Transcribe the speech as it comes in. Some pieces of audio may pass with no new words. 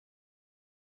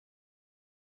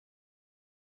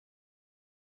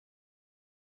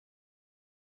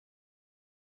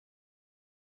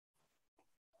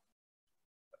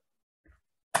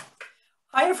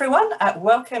Hi everyone,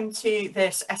 welcome to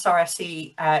this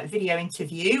SRFC video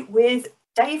interview with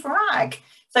Dave Wragg.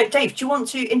 So Dave, do you want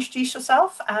to introduce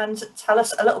yourself and tell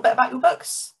us a little bit about your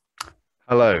books?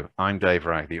 Hello, I'm Dave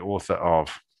Wragg, the author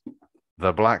of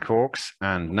The Black Hawks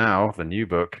and now the new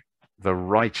book, The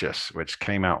Righteous, which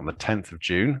came out on the 10th of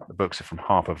June. The books are from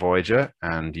Harper Voyager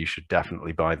and you should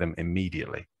definitely buy them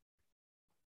immediately.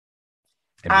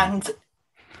 And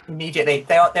immediately,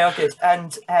 they are good.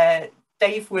 And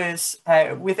Dave was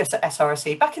with us at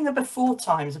SRC back in the before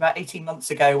times, about 18 months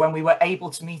ago, when we were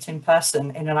able to meet in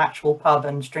person in an actual pub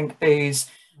and drink booze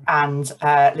and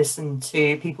listen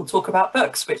to people talk about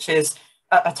books, which is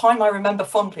a time I remember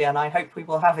fondly and I hope we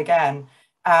will have again.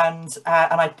 And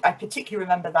I particularly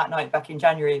remember that night back in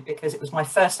January because it was my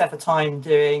first ever time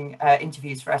doing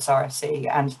interviews for SRFC,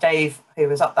 and Dave, who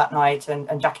was up that night,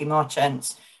 and Jackie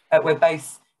Marchant were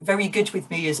both very good with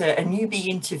me as a newbie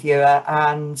interviewer.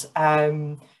 And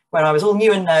when I was all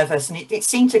new and nervous, and it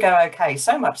seemed to go okay,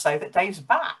 so much so that Dave's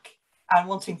back and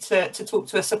wanting to talk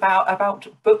to us about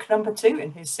book number 2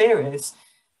 in his series.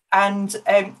 And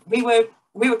we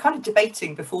were kind of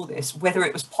debating before this whether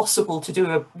it was possible to do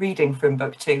a reading from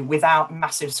book 2 without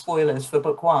massive spoilers for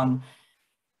book 1.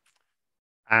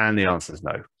 And the answer is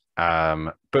no.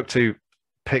 Book 2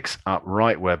 picks up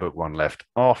right where book 1 left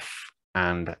off,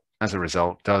 and as a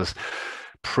result does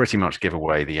pretty much give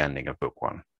away the ending of book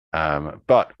 1.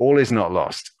 But all is not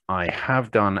lost. I have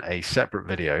done a separate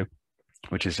video,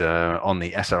 which is on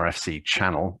the SRFC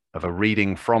channel, of a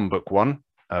reading from book 1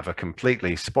 of a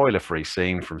completely spoiler-free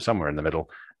scene from somewhere in the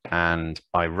middle. And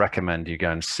I recommend you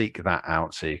go and seek that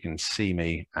out so you can see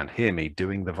me and hear me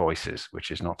doing the voices,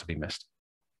 which is not to be missed.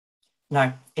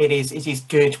 No, it is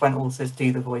good when authors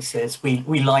do the voices. We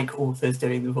like authors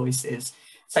doing the voices.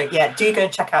 So yeah, do go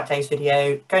and check out Dave's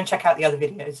video. Go and check out the other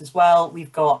videos as well.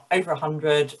 We've got over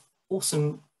 100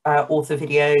 awesome author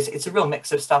videos. It's a real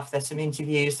mix of stuff. There's some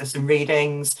interviews, there's some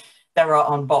readings, there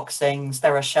are unboxings,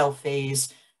 there are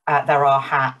shelfies, there are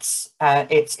hats.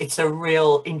 It's a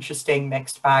real interesting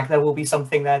mixed bag. There will be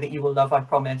something there that you will love, I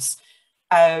promise.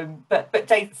 But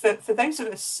Dave, for those of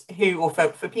us who, or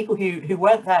for people who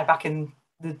weren't there back in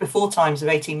the before times of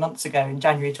 18 months ago in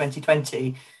January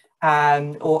 2020,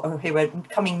 or who are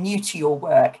coming new to your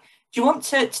work, do you want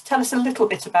to tell us a little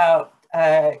bit about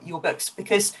your books?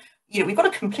 Because we've got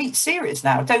a complete series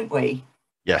now, don't we?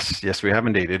 Yes, we have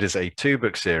indeed. It is a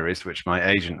 2-book series, which my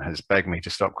agent has begged me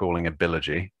to stop calling a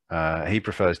bilogy. He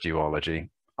prefers duology.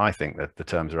 I think that the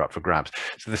terms are up for grabs.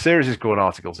 So the series is called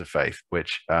Articles of Faith,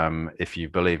 which, if you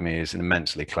believe me, is an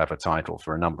immensely clever title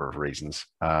for a number of reasons.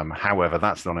 However,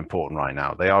 that's not important right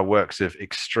now. They are works of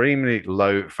extremely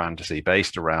low fantasy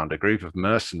based around a group of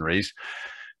mercenaries,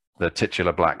 the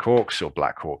titular Black Hawks or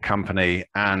Black Hawk Company,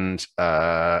 and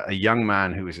a young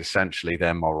man who is essentially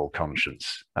their moral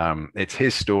conscience. It's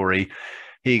his story.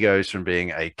 He goes from being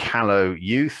a callow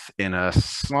youth in a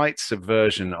slight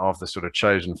subversion of the sort of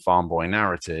chosen farm boy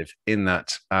narrative, in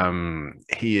that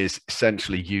he is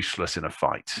essentially useless in a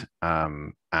fight.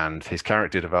 And his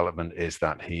character development is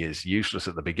that he is useless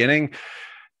at the beginning,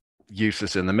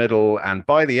 useless in the middle, and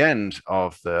by the end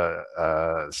of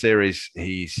the series,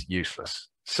 he's useless.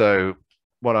 So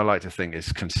what I like to think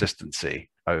is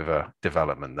consistency over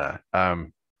development there.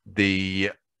 The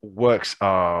works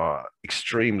are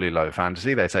extremely low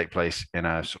fantasy. They take place in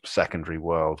a sort of secondary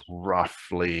world,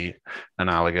 roughly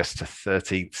analogous to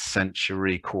 13th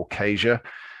century Caucasia,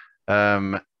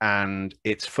 and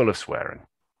it's full of swearing.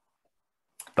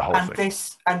 The whole thing.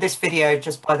 This video,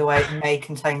 just by the way, may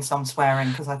contain some swearing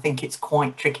because I think it's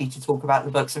quite tricky to talk about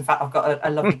the books. In fact, I've got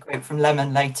a lovely quote from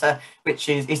Lemon later, which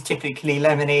is typically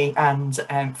lemony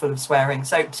and full of swearing.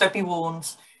 So be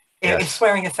warned. Yes. If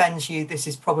swearing offends you, this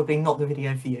is probably not the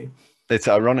video for you. It's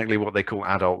ironically what they call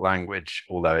adult language,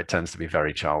 although it tends to be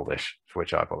very childish, for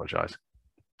which I apologise.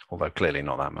 Although clearly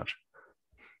not that much.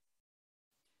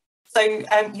 So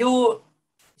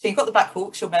you've got the Black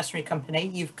Hawks, your mercenary company.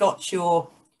 You've got your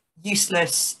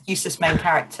useless main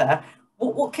character.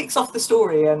 What kicks off the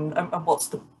story, and what's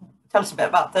the? Tell us a bit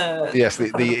about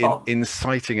the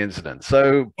inciting incident.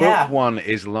 So book 1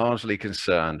 is largely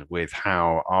concerned with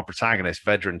how our protagonist,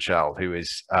 Vedran Chell, who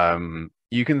is,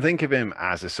 you can think of him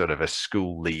as a sort of a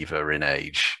school leaver in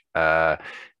age.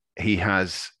 He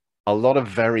has a lot of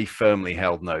very firmly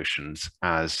held notions,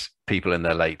 as people in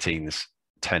their late teens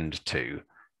tend to.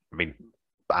 I mean,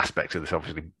 aspects of this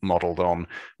obviously modeled on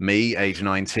me, age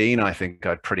 19. I think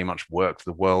I'd pretty much worked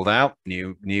the world out,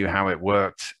 knew how it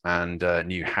worked, and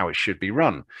knew how it should be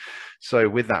run. So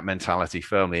with that mentality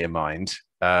firmly in mind,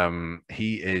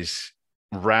 he is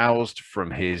roused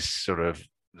from his sort of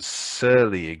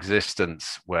surly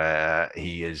existence where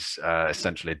he is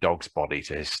essentially a dog's body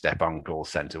to his step uncle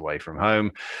sent away from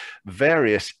home.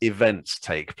 Various events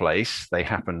take place. They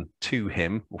happen to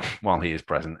him while he is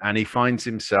present, and he finds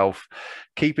himself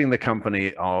keeping the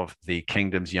company of the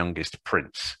kingdom's youngest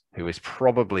prince, who is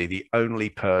probably the only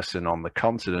person on the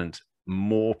continent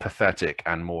more pathetic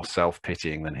and more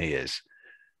self-pitying than he is.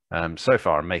 So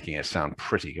far, I'm making it sound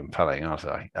pretty compelling, aren't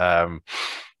I?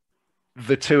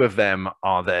 The two of them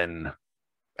are then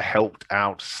helped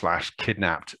out /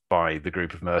 kidnapped by the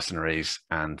group of mercenaries,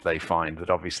 and they find that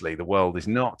obviously the world is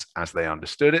not as they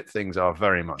understood it. Things are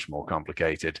very much more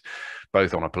complicated,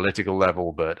 both on a political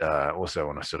level, but also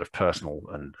on a sort of personal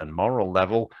and moral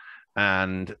level.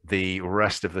 And the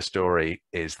rest of the story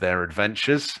is their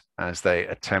adventures as they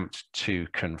attempt to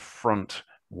confront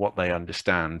what they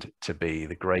understand to be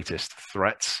the greatest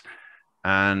threats.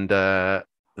 And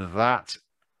that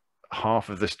half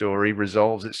of the story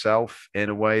resolves itself in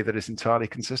a way that is entirely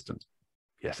consistent.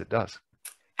 Yes, it does.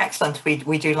 Excellent.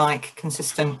 We do like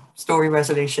consistent story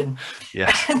resolution.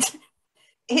 Yes. And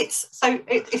it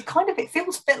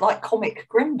feels a bit like comic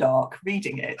grimdark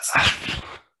reading it.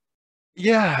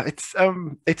 Yeah,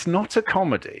 it's not a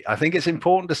comedy. I think it's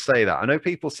important to say that. I know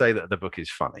people say that the book is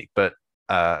funny, but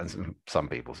and some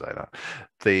people say that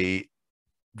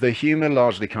the humor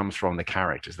largely comes from the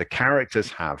characters. The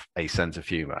characters have a sense of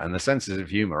humor, and the senses of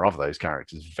humor of those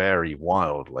characters vary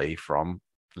wildly from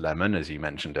Lemon, as you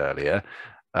mentioned earlier,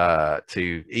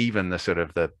 to even the sort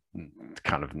of the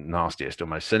kind of nastiest or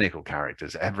most cynical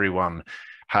characters. Everyone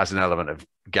has an element of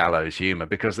gallows humor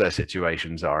because their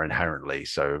situations are inherently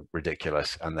so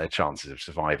ridiculous and their chances of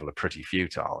survival are pretty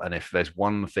futile. And if there's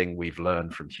one thing we've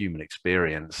learned from human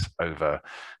experience over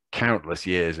countless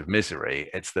years of misery,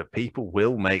 it's that people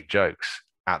will make jokes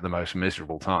at the most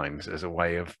miserable times as a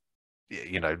way of,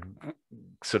 you know,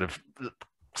 sort of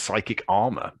psychic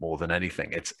armor more than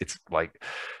anything. It's like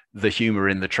the humor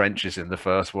in the trenches in the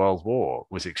First World War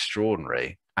was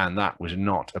extraordinary, and that was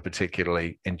not a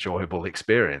particularly enjoyable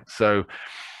experience. So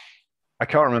I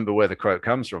can't remember where the quote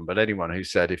comes from, but anyone who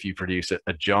said if you produce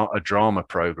a drama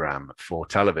program for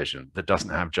television that doesn't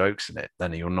have jokes in it,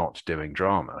 then you're not doing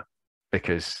drama,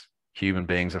 because human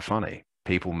beings are funny.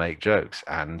 People make jokes,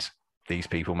 and these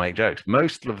people make jokes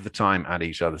most of the time at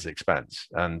each other's expense.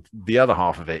 And the other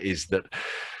half of it is that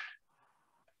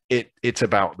it's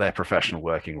about their professional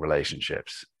working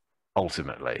relationships.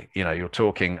 Ultimately, you know, you're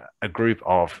talking a group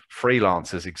of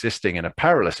freelancers existing in a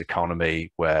perilous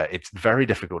economy where it's very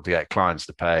difficult to get clients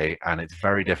to pay, and it's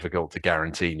very difficult to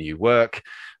guarantee new work,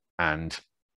 and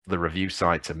the review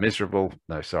sites are miserable.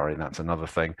 No, sorry, that's another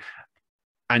thing.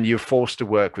 And you're forced to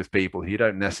work with people who you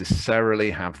don't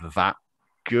necessarily have that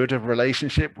good a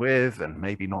relationship with, and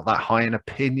maybe not that high an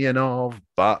opinion of,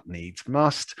 but needs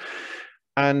must.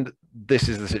 And this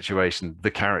is the situation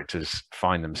the characters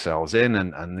find themselves in,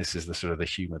 and this is the sort of the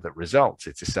humor that results.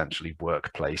 It's essentially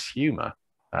workplace humor,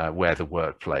 where the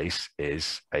workplace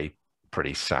is a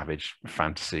pretty savage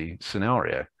fantasy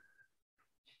scenario.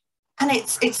 And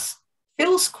it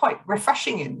feels quite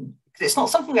refreshing because it's not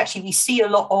something we see a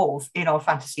lot of in our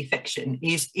fantasy fiction,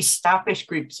 is established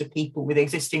groups of people with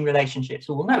existing relationships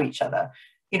who will know each other.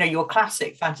 You know, your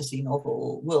classic fantasy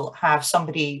novel will have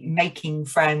somebody making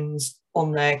friends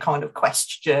on their kind of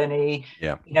quest journey,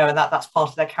 yeah, you know, and that's part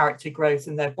of their character growth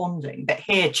and their bonding. But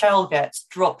here, Chell gets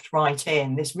dropped right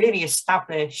in, this really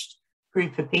established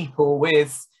group of people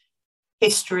with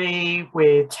history,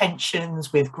 with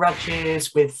tensions, with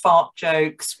grudges, with fart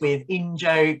jokes, with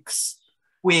in-jokes,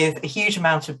 with a huge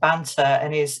amount of banter,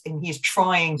 and he's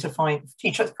trying to find,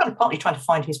 partly trying to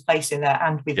find his place in there,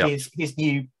 and with his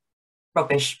new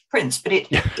rubbish prince. But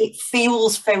it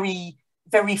feels very,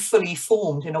 very fully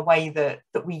formed in a way that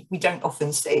we don't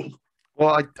often see.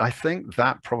 Well, I think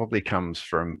that probably comes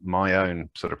from my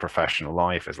own sort of professional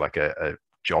life as like a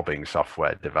jobbing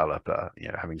software developer, you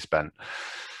know, having spent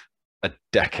a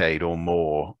decade or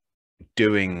more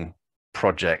doing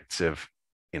projects of,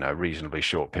 you know, a reasonably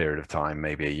short period of time,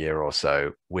 maybe a year or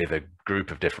so, with a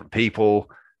group of different people,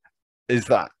 is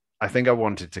that I think I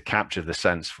wanted to capture the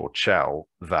sense for Chell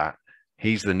that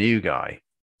he's the new guy.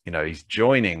 You know, he's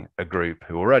joining a group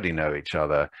who already know each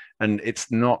other. And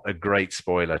it's not a great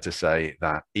spoiler to say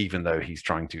that even though he's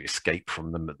trying to escape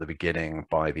from them at the beginning,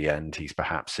 by the end, he's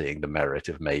perhaps seeing the merit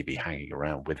of maybe hanging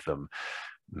around with them,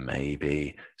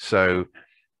 maybe. So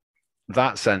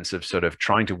that sense of sort of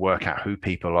trying to work out who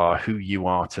people are, who you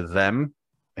are to them,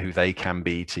 who they can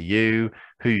be to you,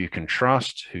 who you can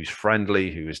trust, who's friendly,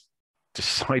 who is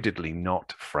decidedly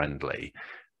not friendly.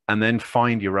 and then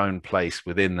find your own place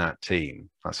within that team.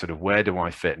 That's sort of, where do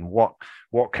I fit, and what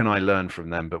can I learn from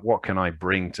them, but what can I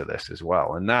bring to this as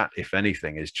well? And that, if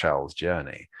anything, is Chel's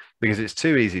journey, because it's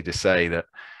too easy to say that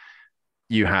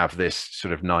you have this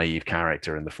sort of naive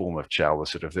character in the form of Chel, the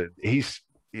sort of, he's,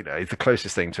 you know, the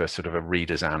closest thing to a sort of a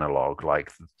reader's analog,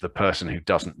 like the person who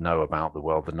doesn't know about the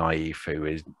world, the naive who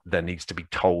is then needs to be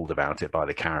told about it by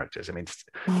the characters. I mean, it's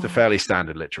a fairly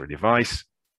standard literary device,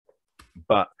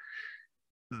 but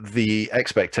the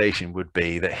expectation would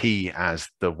be that he, as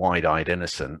the wide-eyed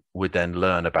innocent, would then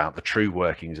learn about the true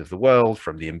workings of the world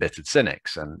from the embittered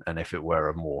cynics. And if it were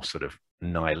a more sort of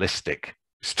nihilistic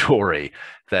story,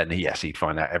 then yes, he'd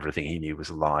find out everything he knew was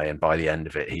a lie, and by the end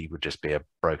of it, he would just be a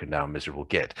broken down, miserable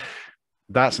git.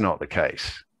 That's not the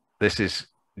case. This is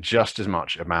just as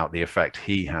much about the effect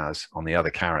he has on the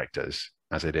other characters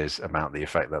as it is about the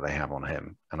effect that they have on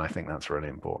him. And I think that's really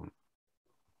important.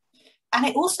 And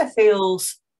it also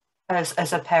feels,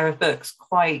 as a pair of books,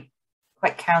 quite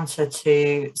counter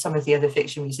to some of the other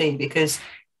fiction we see, because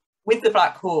with the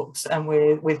Black Hawks and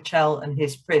with Chel and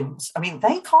his prince, I mean,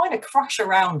 they kind of crash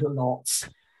around a lot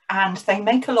and they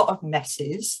make a lot of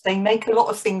messes. They make a lot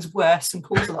of things worse and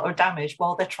cause a lot of damage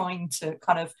while they're trying to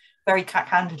kind of very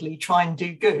cack-handedly try and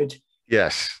do good.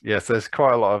 Yes, there's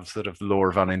quite a lot of sort of law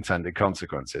of unintended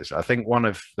consequences. I think one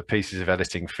of the pieces of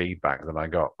editing feedback that I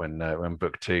got when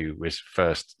book 2 was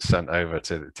first sent over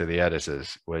to the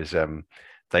editors was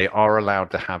they are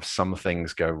allowed to have some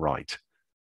things go right.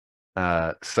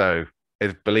 So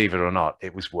believe it or not,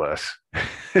 it was worse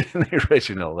in the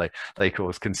original. They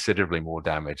cause considerably more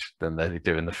damage than they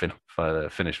do in the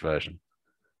finished version.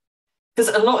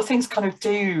 Because a lot of things kind of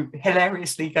do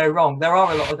hilariously go wrong. There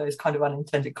are a lot of those kind of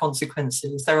unintended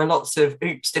consequences. There are lots of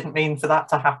oops, didn't mean for that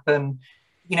to happen.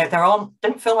 You know,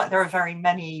 don't feel like there are very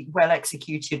many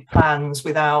well-executed plans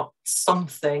without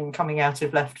something coming out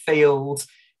of left field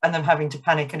and them having to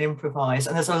panic and improvise.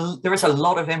 And there is a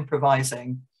lot of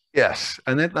improvising. Yes,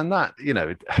 and that, you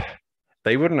know,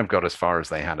 they wouldn't have got as far as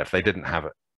they had if they didn't have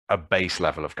a base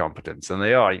level of competence. And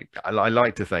I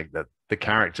like to think that the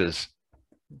characters,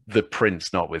 the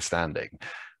prince notwithstanding,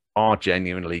 are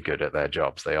genuinely good at their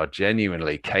jobs. They are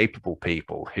genuinely capable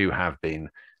people who have been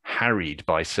harried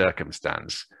by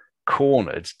circumstance,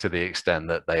 cornered to the extent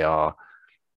that they are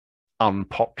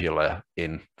unpopular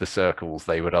in the circles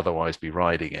they would otherwise be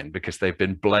riding in, because they've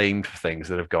been blamed for things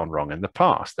that have gone wrong in the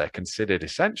past. They're considered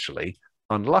essentially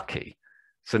unlucky,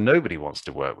 so nobody wants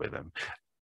to work with them.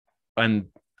 And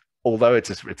although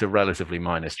it's a relatively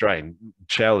minor strain,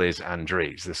 Chel is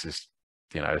Andries. This is,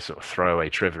 you know, sort of throwaway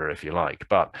trivia if you like,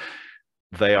 but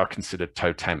they are considered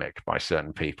totemic by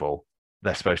certain people.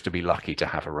 They're supposed to be lucky to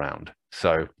have around.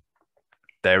 So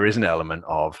there is an element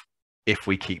of, if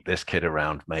we keep this kid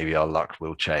around, maybe our luck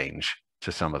will change,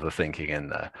 to some of the thinking in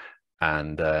there.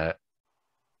 And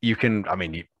you can, I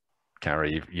mean,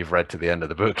 Carrie, you've read to the end of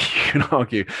the book, you can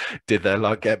argue, did their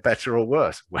luck get better or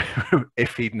worse?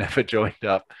 If he'd never joined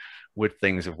up, would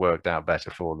things have worked out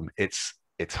better for them? It's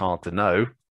hard to know,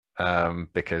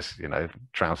 because, you know,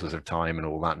 trousers of time and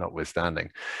all that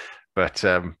notwithstanding. But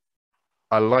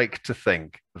I like to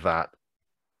think that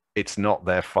it's not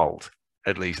their fault.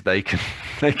 At least they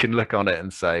can look on it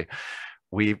and say,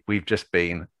 we've just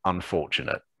been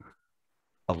unfortunate.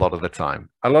 A lot of the time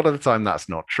that's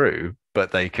not true,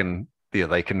 but they can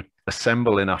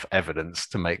assemble enough evidence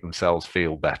to make themselves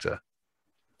feel better.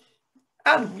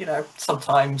 And, you know,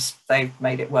 sometimes they've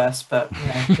made it worse, but,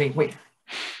 you know,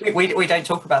 we don't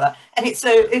talk about that. And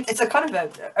it's a kind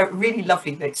of a really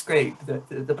lovely mixed group,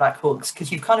 the Black Hawks,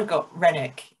 because you've kind of got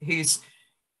Rennick, who's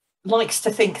likes to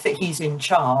think that he's in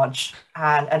charge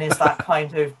and is that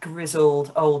kind of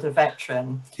grizzled older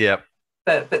veteran. Yep.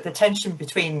 But the tension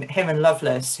between him and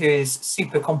Lovelace, who is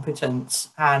super competent,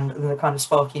 and the kind of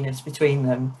sparkiness between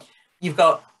them. You've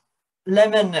got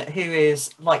Lemon, who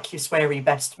is like your sweary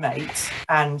best mate,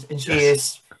 and she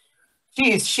is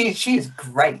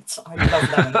great. I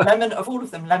love Lemon. Lemon, of all of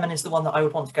them, Lemon is the one that I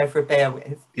would want to go for a beer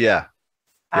with. Yeah.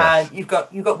 And you've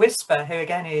got Whisper, who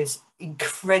again is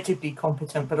incredibly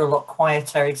competent but a lot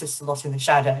quieter, exists a lot in the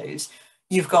shadows.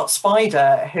 You've got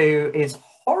Spider, who is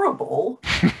horrible,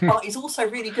 but he's also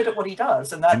really good at what he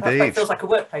does, and that feels like a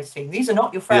workplace team. These are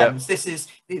not your friends. Yep. This is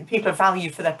people are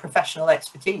valued for their professional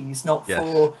expertise, not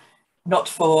for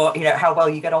you know, how well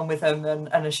you get on with them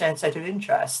and a shared set of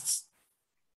interests.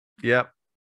 Yep.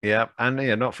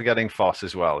 And not forgetting Foss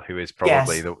as well, who is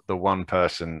probably the one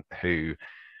person who,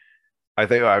 I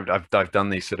think I've done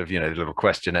these sort of, you know, little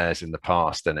questionnaires in the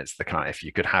past, and it's the kind of, if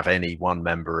you could have any one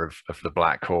member of the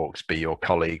Black Hawks be your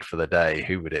colleague for the day,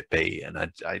 who would it be? And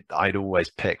I'd always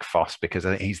pick Foss, because I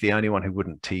think he's the only one who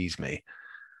wouldn't tease me.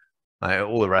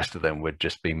 All the rest of them would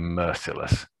just be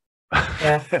merciless.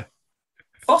 Yeah.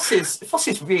 Foss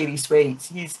is really sweet.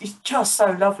 He's just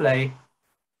so lovely.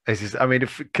 I mean,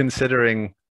 if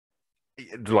considering,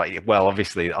 like, well,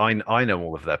 obviously, I know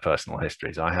all of their personal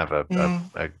histories. I have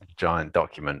a giant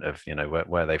document of, you know,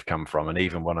 where they've come from, and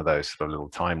even one of those sort of little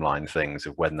timeline things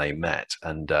of when they met,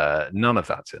 and none of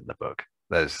that's in the book.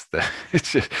 It's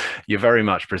just, you're very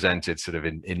much presented sort of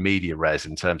in media res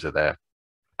in terms of their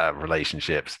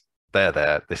relationships. They're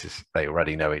there. They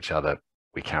already know each other.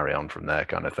 We carry on from there,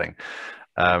 kind of thing.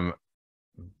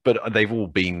 But they've all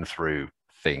been through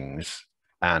things,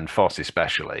 and Foss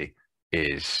especially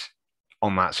is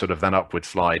on that sort of then upward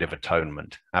slide of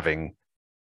atonement, having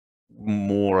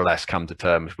more or less come to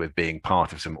terms with being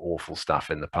part of some awful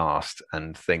stuff in the past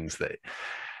and things that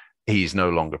he's no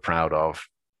longer proud of,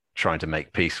 trying to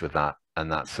make peace with that.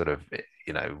 And that's sort of,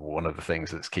 you know, one of the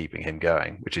things that's keeping him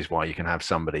going, which is why you can have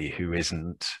somebody who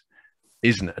isn't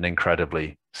an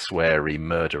incredibly sweary,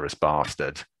 murderous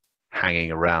bastard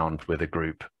hanging around with a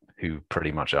group who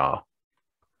pretty much are.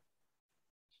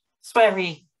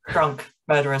 Sweary, drunk,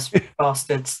 murderous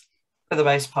bastards, for the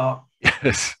most part.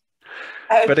 Yes.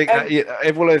 But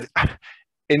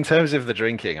in terms of the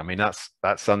drinking, I mean, that's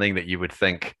something that you would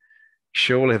think,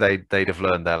 surely they'd have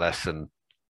learned their lesson.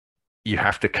 You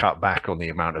have to cut back on the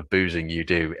amount of boozing you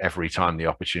do every time the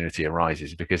opportunity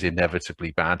arises, because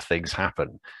inevitably bad things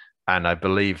happen. And I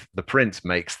believe the prince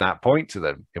makes that point to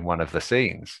them in one of the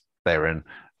scenes they're in.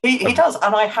 He does,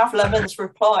 and I have Lemon's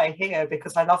reply here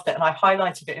because I loved it, and I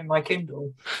highlighted it in my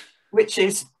Kindle, which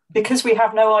is, because we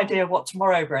have no idea what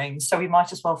tomorrow brings, so we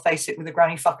might as well face it with a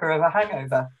granny fucker of a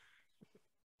hangover.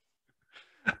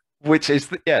 Which is,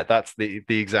 that's the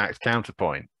exact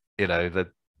counterpoint, you know, that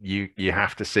you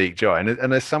have to seek joy.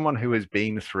 And as someone who has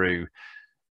been through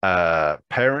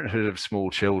parenthood of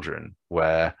small children,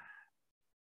 where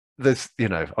there's, you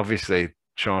know, obviously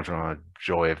children are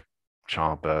joy of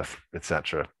childbirth,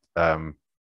 etc.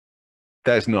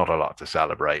 There's not a lot to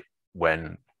celebrate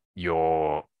when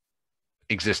your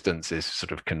existence is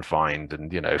sort of confined,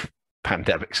 and, you know,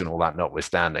 pandemics and all that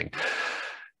notwithstanding.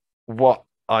 What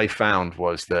I found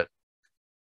was that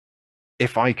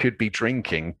if I could be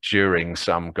drinking during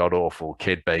some god-awful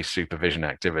kid-based supervision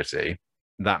activity,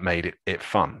 that made it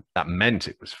fun. That meant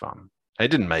it was fun. It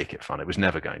didn't make it fun. It was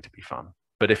never going to be fun.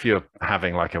 But if you're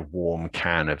having like a warm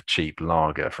can of cheap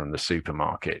lager from the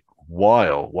supermarket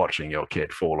while watching your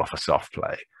kid fall off a soft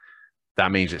play,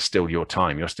 that means it's still your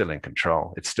time. You're still in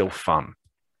control. It's still fun.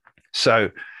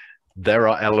 So there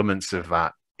are elements of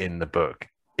that in the book.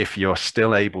 If you're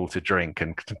still able to drink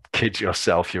and kid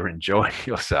yourself, you're enjoying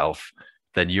yourself,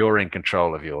 then you're in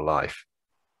control of your life.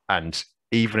 And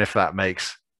even if that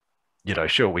makes, you know,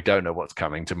 sure, we don't know what's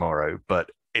coming tomorrow, but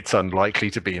it's unlikely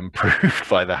to be improved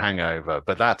by the hangover.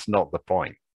 But that's not the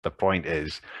point. The point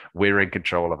is we're in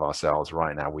control of ourselves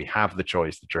right now. We have the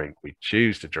choice to drink. We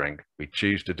choose to drink. We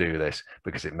choose to do this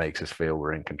because it makes us feel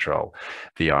we're in control.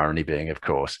 The irony being, of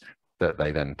course, that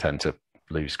they then tend to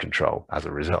lose control as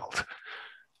a result.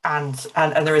 And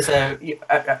there is a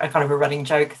kind of a running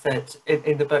joke that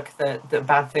in the book that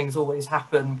bad things always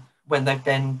happen when they've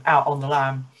been out on the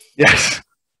lam. Yes.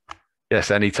 Yes,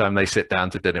 anytime they sit down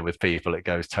to dinner with people, it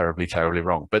goes terribly, terribly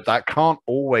wrong. But that can't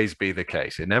always be the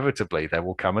case. Inevitably, there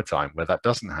will come a time where that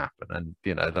doesn't happen, and,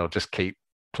 you know, they'll just keep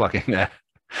plugging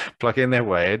their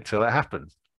way until it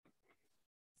happens.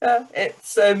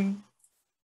 It's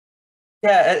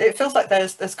it feels like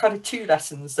there's kind of two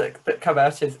lessons that come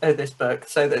out of this book.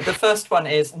 So the first one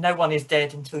is no one is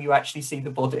dead until you actually see the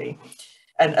body,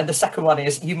 and the second one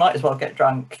is you might as well get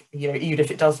drunk, you know, even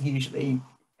if it does usually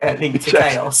lead to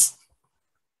chaos.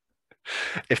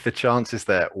 If the chance is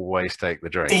there, always take the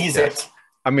drink. Seize it.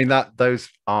 I mean, those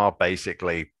are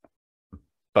basically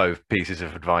both pieces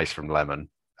of advice from Lemon.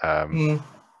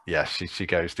 Yes, she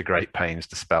goes to great pains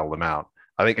to spell them out.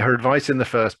 I think her advice in the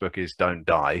first book is don't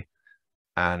die.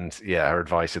 And her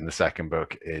advice in the second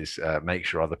book is make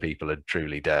sure other people are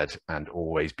truly dead and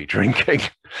always be drinking.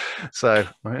 So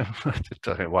I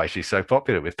don't know why she's so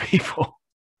popular with people.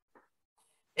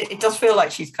 It does feel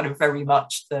like she's kind of very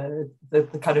much the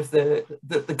kind of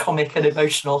the comic and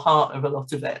emotional heart of a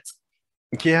lot of it.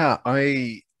 Yeah,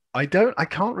 I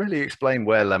can't really explain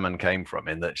where Lemon came from,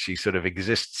 in that she sort of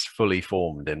exists fully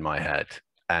formed in my head,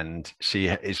 and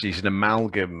she's an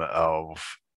amalgam of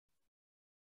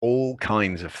all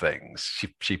kinds of things.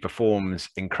 She performs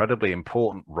incredibly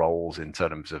important roles in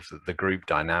terms of the group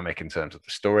dynamic, in terms of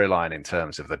the storyline, in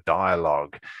terms of the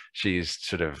dialogue. She's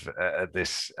sort of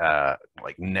this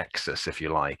like nexus, if you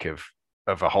like, of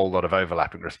a whole lot of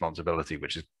overlapping responsibility,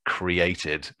 which has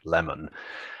created Lemon.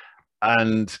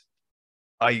 And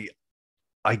I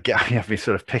I have me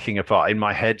sort of picking apart in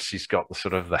my head. She's got the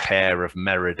sort of the hair of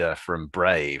Merida from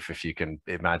Brave, if you can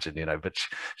imagine, but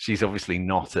she's obviously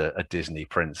not a Disney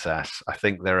princess. I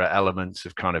think there are elements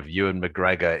of kind of Ewan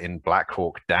McGregor in Black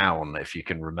Hawk Down, if you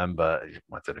can remember.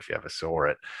 I don't know if you ever saw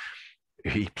it.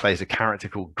 He plays a character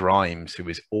called Grimes, who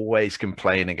is always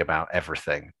complaining about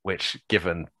everything, which,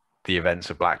 given the events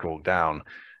of Black Hawk Down,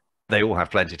 they all have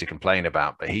plenty to complain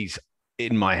about, but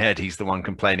in my head, he's the one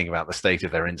complaining about the state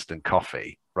of their instant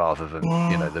coffee rather than,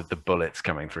 the bullets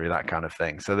coming through, that kind of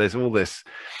thing. So there's all this,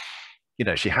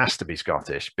 she has to be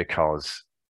Scottish because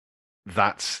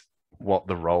that's what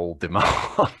the role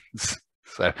demands.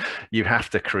 So you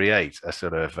have to create a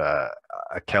sort of a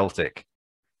Celtic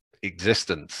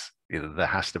existence. There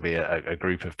has to be a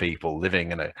group of people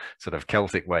living in a sort of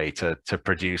Celtic way to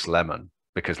produce Lemon,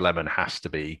 because Lemon has to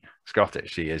be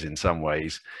Scottish. He is in some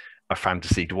ways a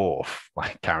fantasy dwarf,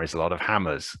 like carries a lot of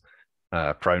hammers,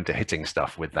 prone to hitting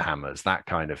stuff with the hammers, that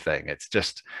kind of thing. It's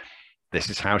just, this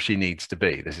is how she needs to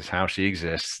be. This is how she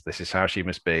exists. This is how she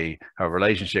must be. Her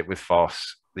relationship with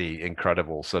Foss, the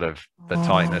incredible sort of the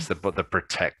tightness, the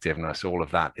protectiveness, all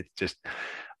of that. It's just,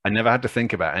 I never had to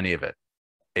think about any of it.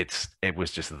 It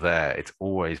was just there. It's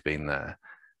always been there.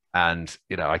 And,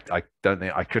 I don't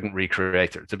think I couldn't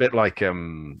recreate it. It's a bit like,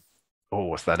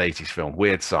 what's that 80s film,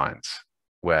 Weird Science,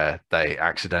 where they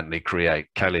accidentally create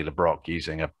Kelly LeBrock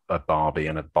using a Barbie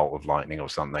and a bolt of lightning or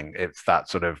something. It's that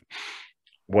sort of,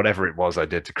 whatever it was I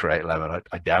did to create Lemon,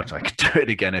 I doubt I could do it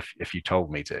again if you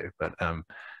told me to. But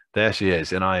there she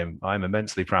is, and I'm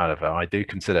immensely proud of her. I do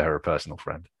consider her a personal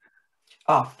friend.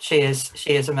 Oh, she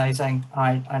is amazing.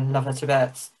 I love her to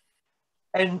bits.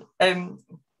 And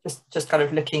just kind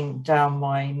of looking down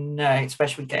my notes, where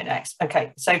should we go next?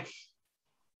 Okay, so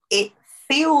it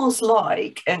feels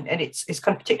like, and it's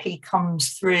kind of particularly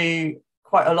comes through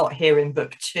quite a lot here in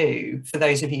book 2, for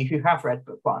those of you who have read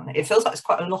book 1, it feels like there's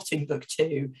quite a lot in book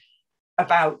 2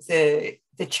 about the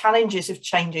challenges of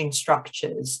changing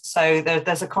structures. So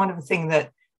there's a kind of a thing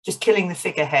that just killing the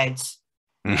figureheads,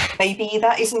 maybe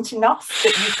that isn't enough,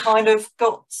 that you've kind of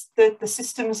got the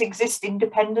systems exist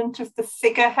independent of the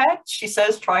figurehead, she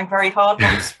says, trying very hard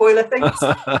not to spoiler things.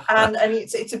 and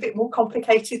it's a bit more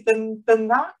complicated than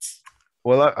that.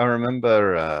 Well, I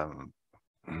remember,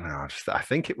 I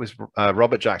think it was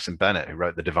Robert Jackson Bennett who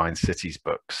wrote the Divine Cities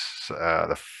books.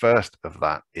 The first of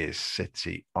that is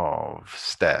City of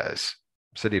Stairs,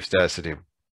 City of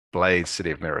Blades,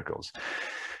 City of Miracles.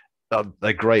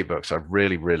 They're great books. I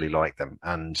really, really like them.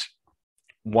 And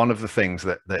one of the things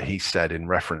that he said in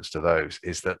reference to those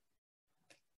is that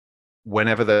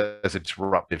whenever there's a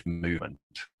disruptive movement,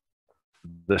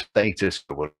 the status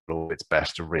will do its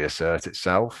best to reassert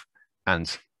itself.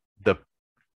 And the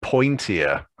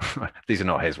pointier, these are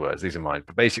not his words, these are mine,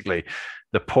 but basically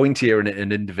the pointier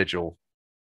an individual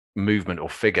movement or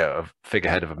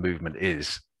figurehead of a movement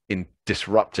is in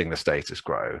disrupting the status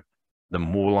quo, the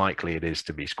more likely it is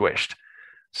to be squished.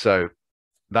 So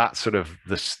that sort of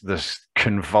the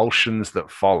convulsions that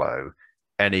follow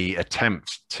any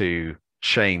attempt to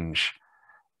change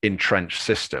entrenched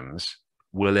systems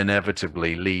will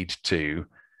inevitably lead to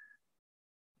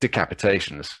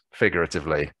decapitations,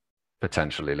 figuratively,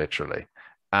 potentially literally.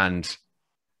 And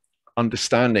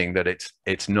understanding that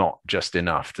it's not just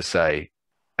enough to say,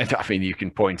 I mean, you can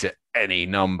point at any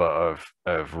number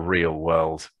of real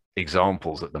world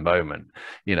examples at the moment.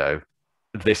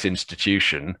 This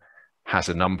institution has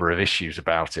a number of issues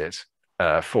about it.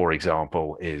 For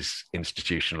example, is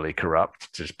institutionally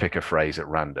corrupt, to just pick a phrase at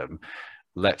random.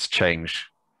 Let's change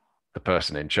the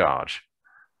person in charge.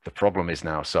 The problem is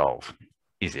now solved.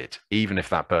 Is it? Even if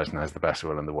that person has the best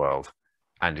will in the world.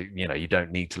 And, you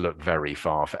don't need to look very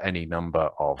far for any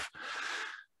number of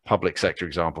public sector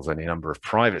examples, any number of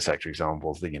private sector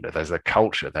examples. There's a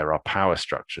culture, there are power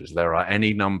structures, there are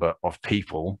any number of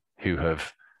people who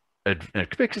have,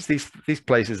 because these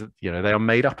places, they are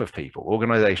made up of people.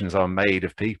 Organizations are made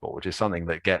of people, which is something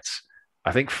that gets,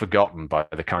 I think, forgotten by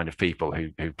the kind of people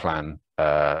who plan,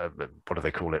 what do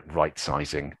they call it, right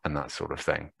sizing and that sort of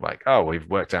thing. Like, oh, we've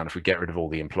worked out if we get rid of all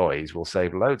the employees, we'll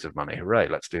save loads of money. Hooray,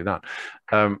 let's do that.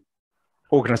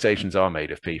 Organizations are made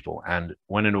of people. And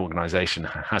when an organization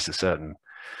has a certain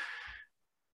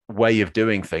way of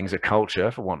doing things, a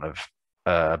culture, for want of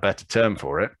a better term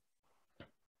for it,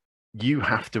 you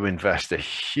have to invest a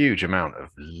huge amount of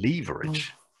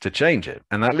leverage to change it.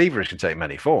 And that leverage can take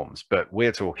many forms, but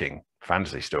we're talking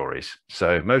fantasy stories,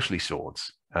 so mostly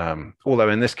swords. Although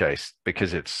in this case,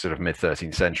 because it's sort of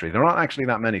mid-13th century, there aren't actually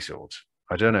that many swords.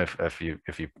 I don't know if you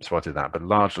spotted that, but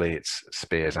largely it's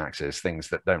spears, axes, things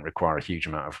that don't require a huge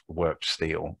amount of worked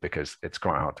steel because it's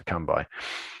quite hard to come by.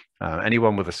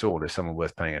 Anyone with a sword is someone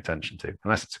worth paying attention to,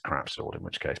 unless it's a crap sword, in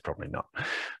which case probably not.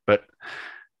 But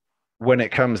when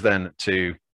it comes then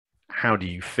to how do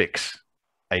you fix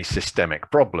a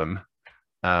systemic problem,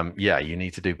 yeah, you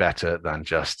need to do better than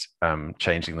just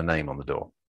changing the name on the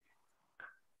door.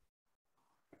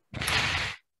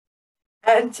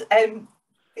 And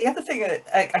the other thing that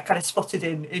I kind of spotted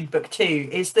in book 2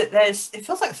 is that it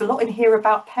feels like there's a lot in here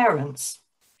about parents,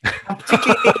 and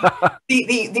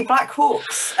particularly the Black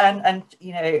Hawks and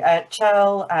you know,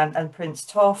 Chell and Prince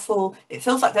Tarful. It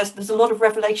feels like there's a lot of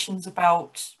revelations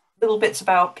about little bits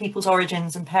about people's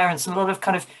origins and parents, and a lot of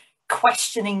kind of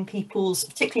questioning people's,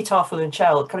 particularly Tarful and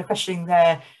Chell, kind of questioning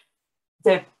their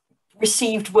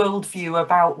received worldview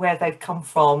about where they've come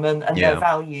from and their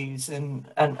values and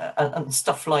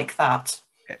stuff like that.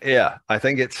 Yeah, I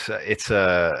think it's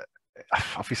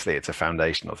obviously it's a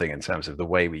foundational thing in terms of the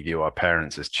way we view our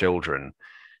parents as children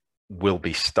will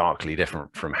be starkly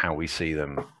different from how we see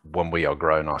them when we are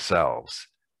grown ourselves.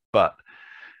 But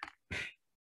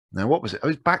now, what was it? It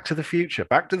was Back to the Future.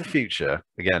 Back to the Future,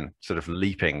 again, sort of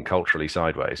leaping culturally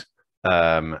sideways.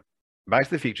 Back to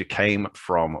the Future came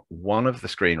from one of the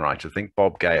screenwriters, I think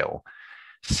Bob Gale,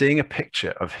 seeing a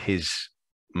picture of his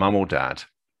mum or dad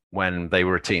when they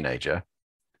were a teenager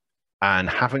and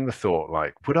having the thought,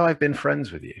 like, would I have been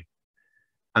friends with you?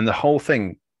 And the whole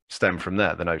thing stemmed from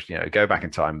there. The notion, you know, go back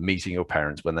in time, meeting your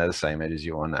parents when they're the same age as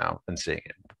you are now and seeing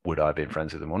it. Would I have been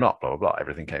friends with them or not? Blah, blah, blah.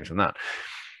 Everything came from that.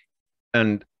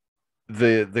 And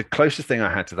the closest thing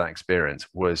I had to that experience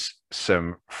was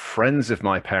some friends of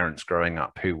my parents growing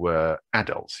up who were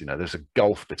adults. You know, there's a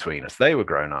gulf between us. They were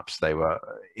grown-ups. They were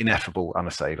ineffable,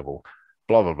 unassailable,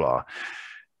 blah, blah, blah.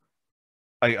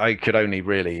 I could only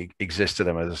really exist to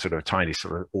them as a sort of tiny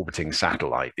sort of orbiting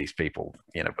satellite, these people,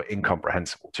 you know, but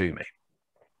incomprehensible to me.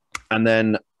 And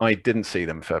then I didn't see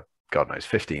them for, God knows,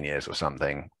 15 years or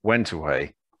something, went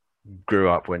away, grew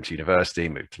up, went to university,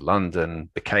 moved to London,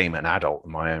 became an adult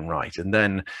in my own right. And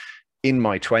then in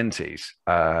my 20s,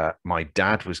 my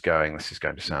dad was going, this is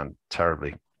going to sound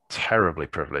terribly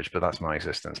privileged, but that's my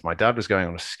existence. My dad was going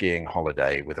on a skiing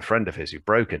holiday with a friend of his who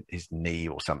broke his knee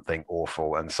or something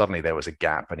awful. And suddenly there was a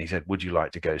gap. And he said, would you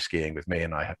like to go skiing with me?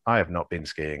 And I have not been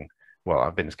skiing. Well,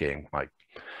 I've been skiing like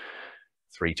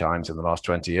 3 times in the last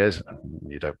 20 years.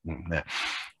 You don't, yeah.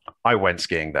 I went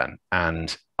skiing then,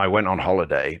 and I went on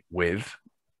holiday with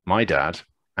my dad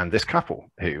and this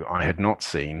couple who I had not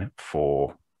seen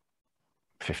for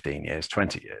 15 years,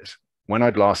 20 years. When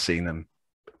I'd last seen them,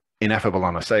 ineffable,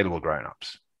 unassailable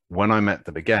grown-ups. When I met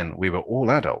them again, we were all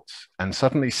adults, and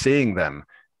suddenly seeing them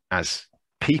as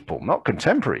people, not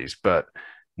contemporaries, but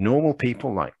normal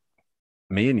people like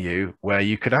me and you, where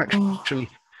you could actually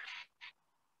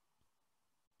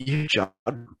you judge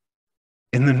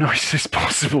in the nicest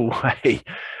possible way.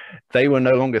 They were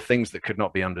no longer things that could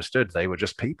not be understood. They were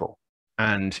just people.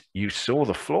 And you saw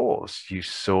the flaws. You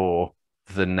saw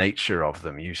the nature of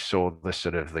them. You saw the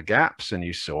sort of the gaps, and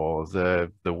you saw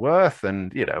the worth,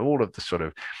 and, you know, all of the sort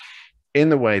of, in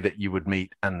the way that you would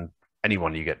meet and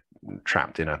anyone you get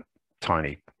trapped in a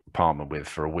tiny apartment with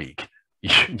for a week,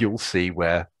 you'll see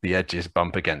where the edges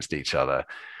bump against each other.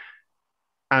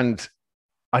 And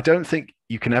I don't think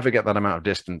you can ever get that amount of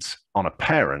distance on a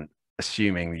parent,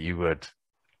 assuming that you would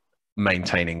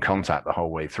maintaining contact the whole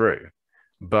way through.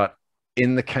 But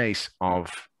in the case of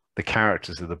the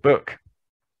characters of the book,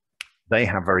 they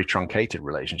have very truncated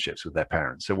relationships with their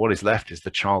parents. So what is left is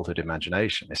the childhood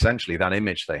imagination. Essentially, that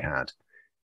image they had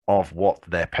of what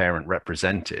their parent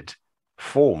represented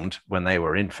formed when they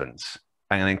were infants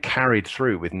and then carried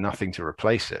through with nothing to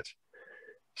replace it.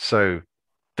 So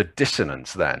the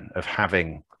dissonance then of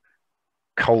having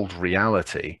cold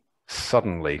reality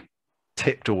suddenly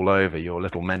tipped all over your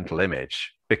little mental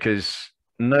image, because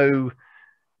no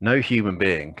human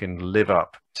being can live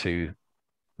up to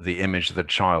the image the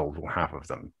child will have of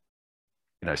them.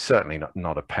 You know, certainly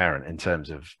not a parent in terms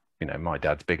of, you know, my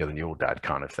dad's bigger than your dad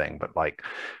kind of thing, but like,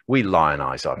 we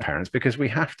lionize our parents because we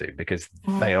have to, because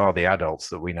they are the adults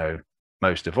that we know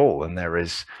most of all. And there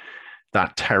is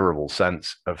that terrible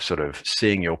sense of sort of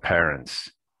seeing your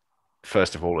parents,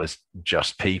 first of all, as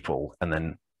just people, and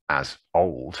then as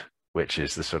old, which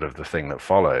is the sort of the thing that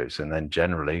follows, and then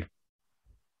generally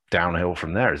downhill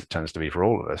from there, as it tends to be for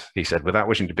all of us. He said, without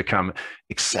wishing to become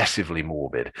excessively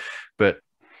morbid, but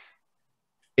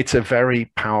it's a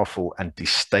very powerful and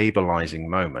destabilizing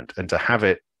moment. And to have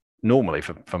it normally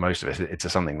for most of us, it's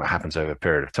something that happens over a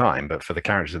period of time, but for the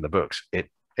characters in the books,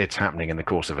 it's happening in the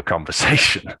course of a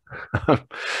conversation.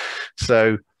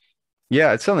 So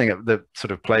yeah, it's something that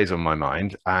sort of plays on my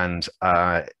mind. And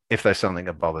if there's something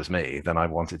that bothers me, then I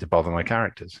want it to bother my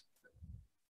characters.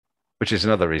 which is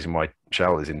another reason why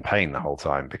Chell is in pain the whole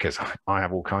time, because I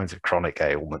have all kinds of chronic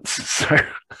ailments. So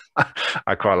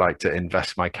I quite like to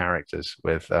invest my characters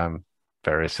with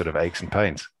various sort of aches and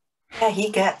pains. Yeah, he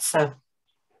gets a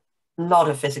lot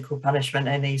of physical punishment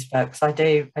in these books. I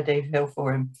do feel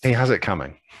for him. He has it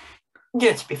coming.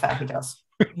 Yeah, to be fair, he does.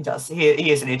 He does.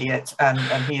 He is an idiot, and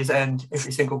he has earned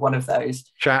every single one of those.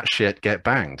 Chat shit, get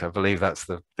banged. I believe that's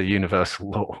the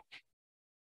universal law.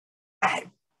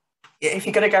 If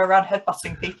you're going to go around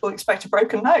headbutting people, expect a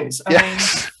broken nose.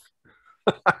 I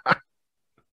mean,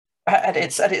 at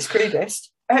its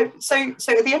crudest. So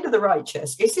at the end of The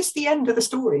Righteous, is this the end of the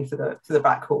story for the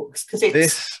Black Hawks? Because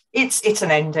it's an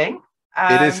ending.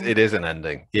 It is an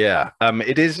ending. Yeah.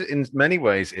 It is, in many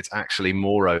ways, it's actually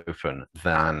more open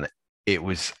than it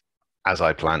was as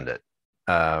I planned it.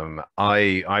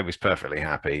 I was perfectly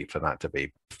happy for that to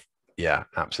be, yeah,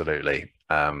 absolutely,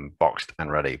 boxed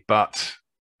and ready. But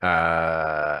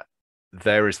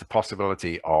there is the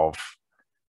possibility of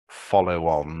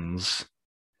follow-ons,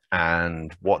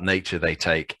 and what nature they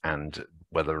take and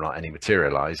whether or not any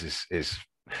materialize is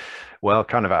well,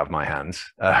 kind of out of my hands.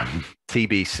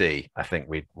 TBC, I think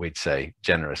we'd say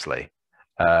generously.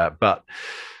 But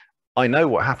I know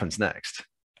what happens next.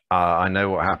 I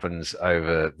know what happens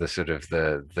over the sort of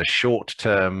the short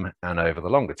term and over the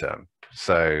longer term.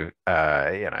 So,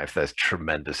 if there's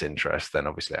tremendous interest, then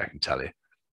obviously I can tell you.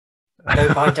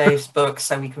 Go buy Dave's book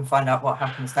so we can find out what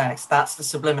happens next. That's the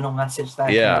subliminal message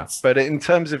there. Yeah, but in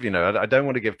terms of, I don't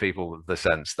want to give people the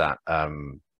sense that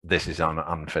this is an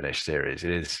unfinished series.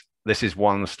 This is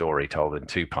one story told in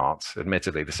two parts.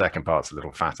 Admittedly, the second part's a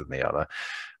little fatter than the other,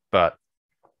 but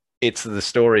it's the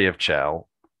story of Chell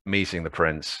meeting the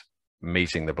prince,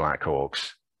 meeting the Black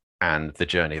Hawks, and the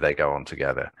journey they go on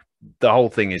together. The whole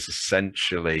thing is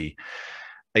essentially,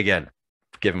 again,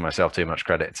 giving myself too much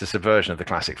credit, it's a subversion of the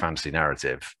classic fantasy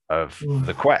narrative of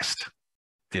the quest.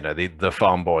 The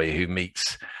farm boy who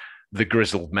meets the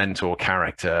grizzled mentor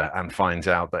character and finds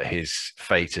out that his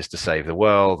fate is to save the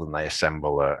world, and they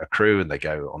assemble a crew and they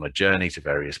go on a journey to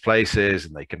various places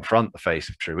and they confront the face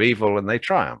of true evil and they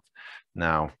triumph.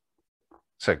 Now,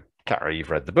 so Cara, you've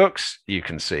read the books, you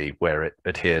can see where it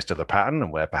adheres to the pattern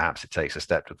and where perhaps it takes a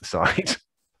step to the side.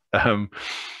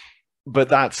 But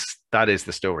that is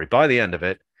the story. By the end of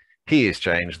it, he is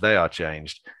changed, they are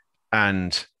changed,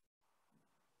 and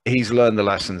he's learned the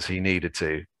lessons he needed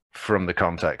to from the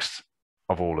context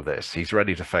of all of this. He's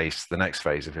ready to face the next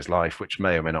phase of his life, which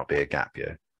may or may not be a gap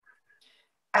year.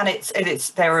 And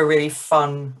they're a really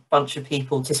fun bunch of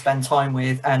people to spend time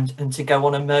with and to go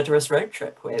on a murderous road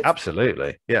trip with.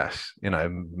 Absolutely, yes.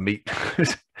 Meet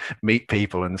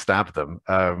people and stab them.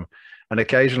 And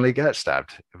occasionally get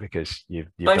stabbed because you've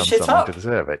done something to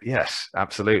deserve it. Yes,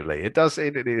 absolutely. It does.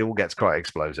 It all gets quite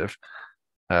explosive,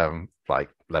 like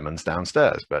lemons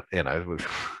downstairs. But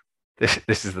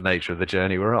this is the nature of the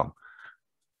journey we're on.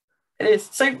 It is.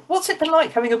 So, what's it been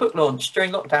like having a book launch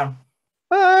during lockdown?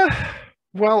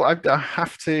 Well, I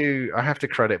have to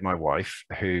credit my wife,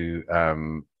 who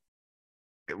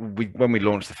when we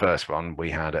launched the first one, we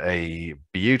had a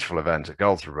beautiful event at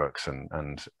Goldsborough Books,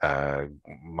 and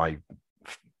my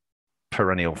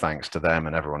perennial thanks to them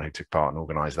and everyone who took part and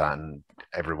organized that, and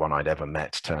everyone I'd ever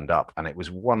met turned up, and it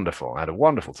was wonderful. I had a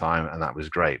wonderful time, and that was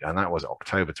great. And that was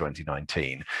October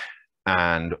 2019.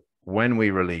 And when we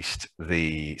released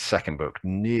the second book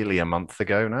nearly a month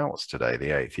ago now, what's today, the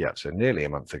 8th? Yeah, so nearly a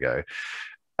month ago,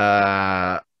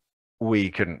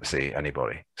 we couldn't see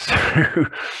anybody. So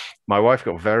my wife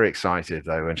got very excited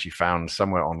though when she found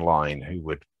somewhere online who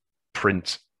would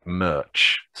print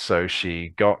merch. So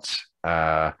she got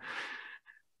a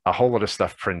whole lot of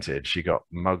stuff printed. She got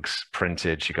mugs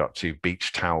printed. She got 2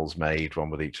 beach towels made,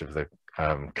 one with each of the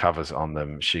covers on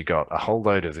them. She got a whole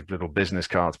load of little business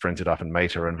cards printed up and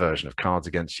made her own version of Cards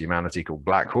Against Humanity called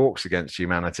Black Hawks Against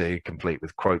Humanity, complete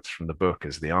with quotes from the book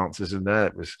as the answers in there.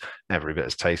 It was every bit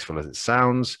as tasteful as it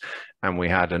sounds. And we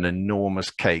had an enormous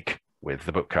cake with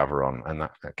the book cover on, and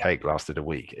that cake lasted a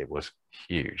week. It was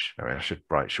huge. I mean, I should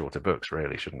write shorter books,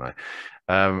 really, shouldn't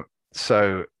I?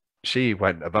 So she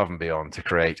went above and beyond to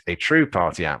create a true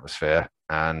party atmosphere,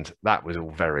 and that was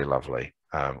all very lovely,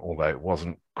 although it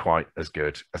wasn't quite as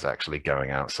good as actually going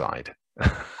outside.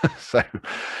 So,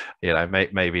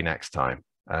 maybe next time,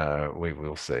 we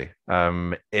will see.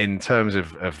 In terms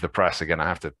of the press, again, I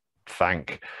have to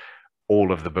thank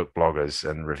all of the book bloggers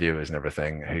and reviewers and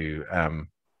everything who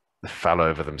fell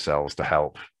over themselves to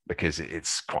help, because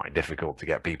it's quite difficult to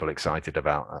get people excited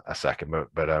about a second book.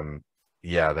 But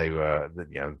yeah, they were,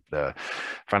 the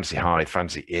Fantasy Hive,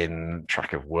 Fantasy Inn,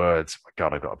 Track of Words. My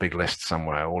God, I've got a big list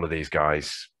somewhere. All of these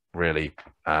guys really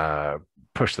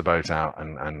pushed the boat out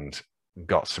and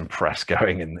got some press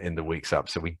going in the weeks up.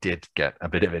 So we did get a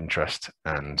bit of interest,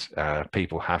 and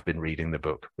people have been reading the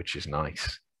book, which is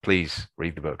nice. Please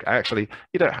read the book. Actually,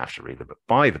 you don't have to read the book.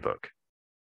 Buy the book.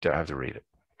 Don't have to read it.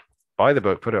 Buy the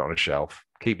book, put it on a shelf,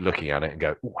 keep looking at it and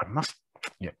go, oh, I must.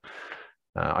 Yeah.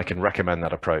 I can recommend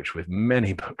that approach with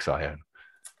many books I own.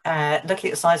 Looking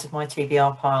at the size of my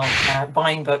TBR pile,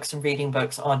 buying books and reading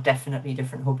books are definitely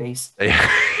different hobbies.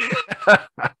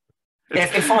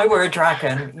 If I were a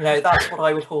dragon, you know, that's what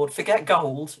I would hoard. Forget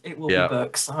gold, it will be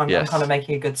books. I'm kind of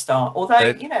making a good start.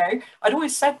 Although, you know, I'd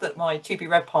always said that my to be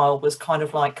read pile was kind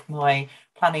of like my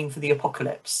planning for the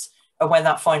apocalypse. And when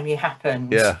that finally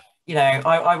happened, you know,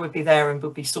 I would be there and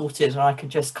would be sorted, and I could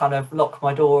just kind of lock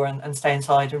my door and stay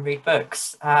inside and read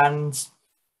books. And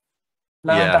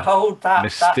lo and behold,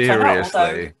 that turned out,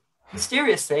 although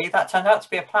mysteriously, that turned out to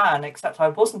be a plan, except I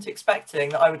wasn't expecting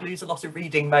that I would lose a lot of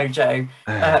reading mojo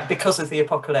because of the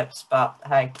apocalypse. But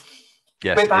hey,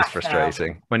 yes, it's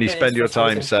frustrating now. When you spend your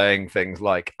time saying things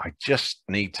like, I just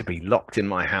need to be locked in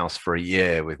my house for a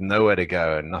year with nowhere to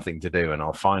go and nothing to do, and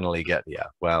I'll finally get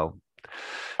well.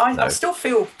 I still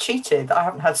feel cheated that I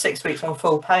haven't had 6 weeks on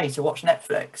full pay to watch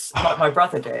Netflix like my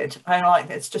brother did. And like,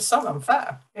 it's just so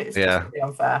unfair. It's just really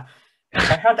unfair.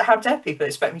 How dare people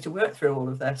expect me to work through all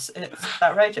of this? It's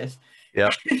outrageous.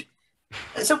 Yeah.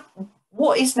 So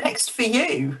what is next for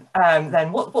you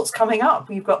then? What's coming up?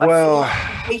 You've got a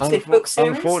completed book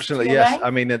series? Unfortunately, yes.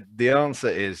 I mean, the answer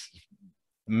is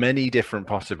many different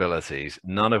possibilities,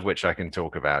 none of which I can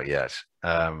talk about yet.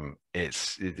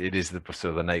 It is the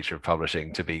sort of the nature of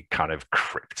publishing to be kind of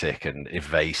cryptic and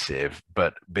evasive,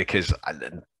 but because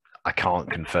I can't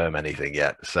confirm anything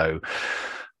yet. So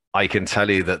I can tell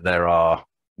you that there are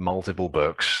multiple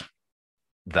books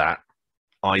that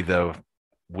either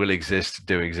will exist,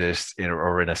 do exist,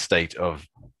 or in a state of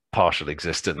partial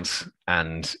existence,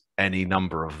 and any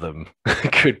number of them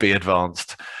could be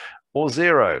advanced, or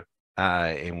zero,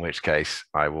 in which case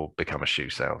I will become a shoe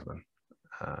salesman.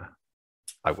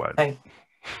 I won't. Okay.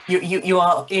 You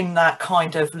are in that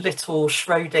kind of little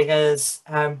Schrodinger's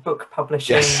book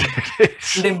publishing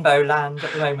limbo land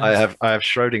at the moment. I have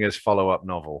Schrodinger's follow-up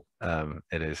novel.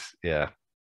 It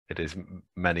is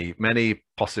many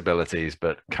possibilities,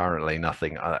 but currently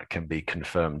nothing that can be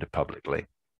confirmed publicly.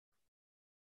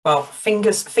 Well,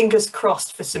 fingers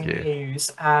crossed for some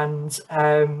news, and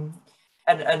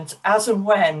as and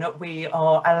when we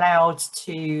are allowed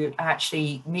to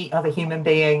actually meet other human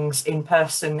beings in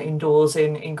person, indoors,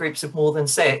 in groups of more than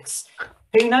 6,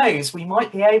 who knows? We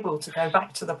might be able to go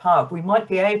back to the pub. We might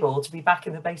be able to be back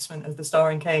in the basement of the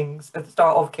Star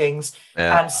of Kings,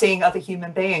 and seeing other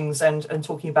human beings and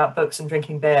talking about books and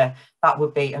drinking beer. That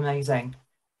would be amazing.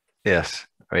 Yes,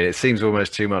 I mean, it seems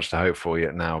almost too much to hope for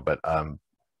yet now, but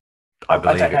I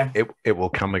believe it will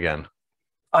come again.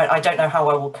 I don't know how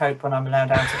I will cope when I'm allowed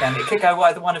out again. It could go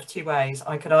either one of two ways.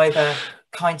 I could either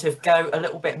kind of go a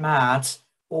little bit mad,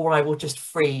 or I will just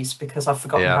freeze because I've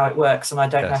forgotten how it works and I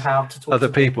don't know how to talk to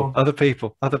people. Other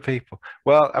people.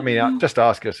 Well, I mean, just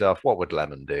ask yourself, what would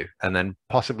Lemon do? And then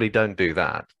possibly don't do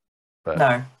that. But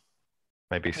no.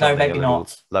 Maybe something a little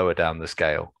lower down the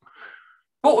scale.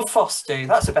 What would Foss do?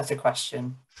 That's a better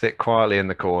question. Sit quietly in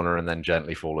the corner and then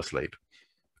gently fall asleep.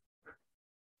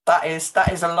 That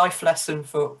is a life lesson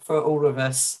for all of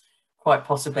us, quite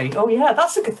possibly. Oh yeah,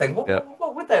 that's a good thing.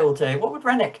 What would they all do? What would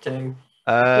Rennick do?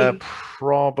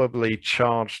 Probably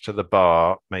charge to the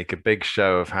bar, make a big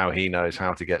show of how he knows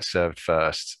how to get served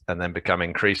first, and then become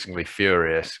increasingly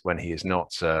furious when he is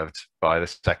not served by the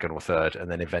second or third, and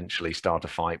then eventually start a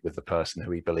fight with the person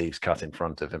who he believes cut in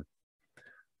front of him.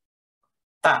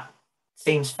 That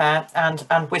seems fair. And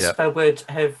Whisper would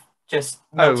have just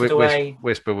melted away.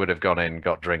 Whisper would have gone in,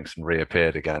 got drinks, and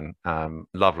reappeared again.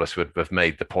 Lovelace would have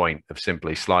made the point of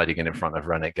simply sliding in front of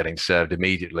Rennick, getting served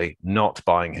immediately, not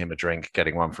buying him a drink,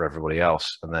 getting one for everybody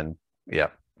else, and then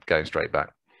going straight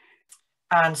back.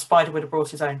 And Spider would have brought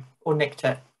his own, or nicked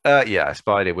it.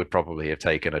 Spider would probably have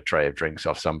taken a tray of drinks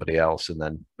off somebody else and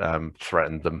then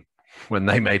threatened them when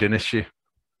they made an issue.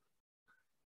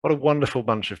 What a wonderful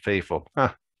bunch of people.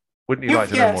 Wouldn't you like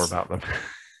to know more about them?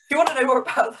 If you want to know more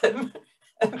about them,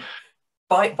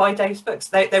 buy Dave's books.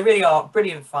 They really are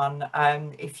brilliant fun.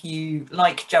 If you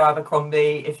like Joe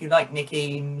Abercrombie, if you like Nick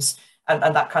Eames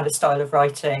and that kind of style of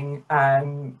writing,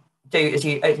 as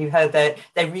you heard, they're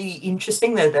really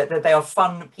interesting. They are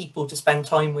fun people to spend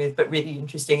time with, but really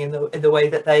interesting in the way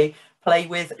that they play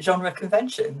with genre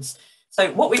conventions.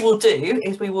 So what we will do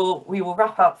is we will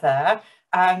wrap up there.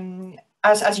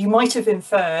 As you might have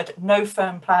inferred, no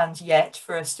firm plans yet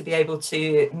for us to be able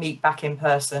to meet back in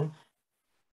person.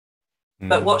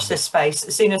 But watch this space.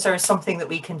 As soon as there is something that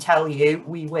we can tell you,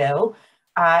 we will.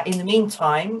 In the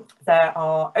meantime, there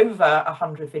are over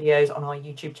 100 videos on our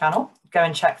YouTube channel. Go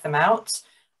and check them out.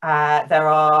 There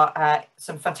are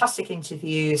some fantastic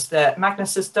interviews that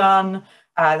Magnus has done.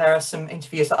 There are some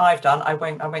interviews that I've done. I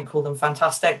won't call them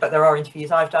fantastic, but there are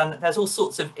interviews I've done. There's all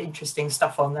sorts of interesting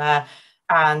stuff on there.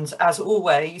 And as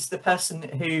always, the person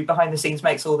who behind the scenes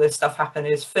makes all this stuff happen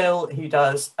is Phil, who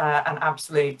does an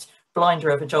absolute blinder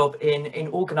of a job in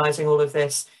organising all of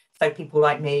this, so people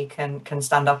like me can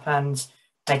stand up and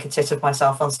make a tit of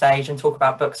myself on stage and talk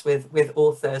about books with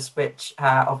authors, which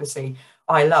obviously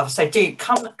I love. So do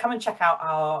come and check out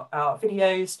our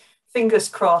videos. Fingers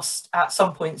crossed, at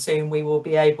some point soon we will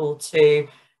be able to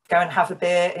go and have a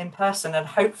beer in person, and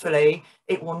hopefully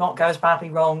it will not go as badly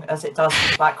wrong as it does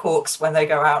for the Black Hawks when they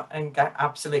go out and get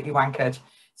absolutely wankered.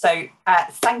 So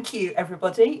thank you,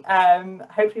 everybody.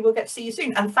 Hopefully we'll get to see you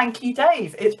soon. And thank you,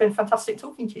 Dave. It's been fantastic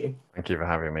talking to you. Thank you for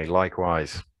having me.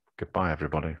 Likewise. Goodbye,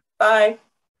 everybody. Bye.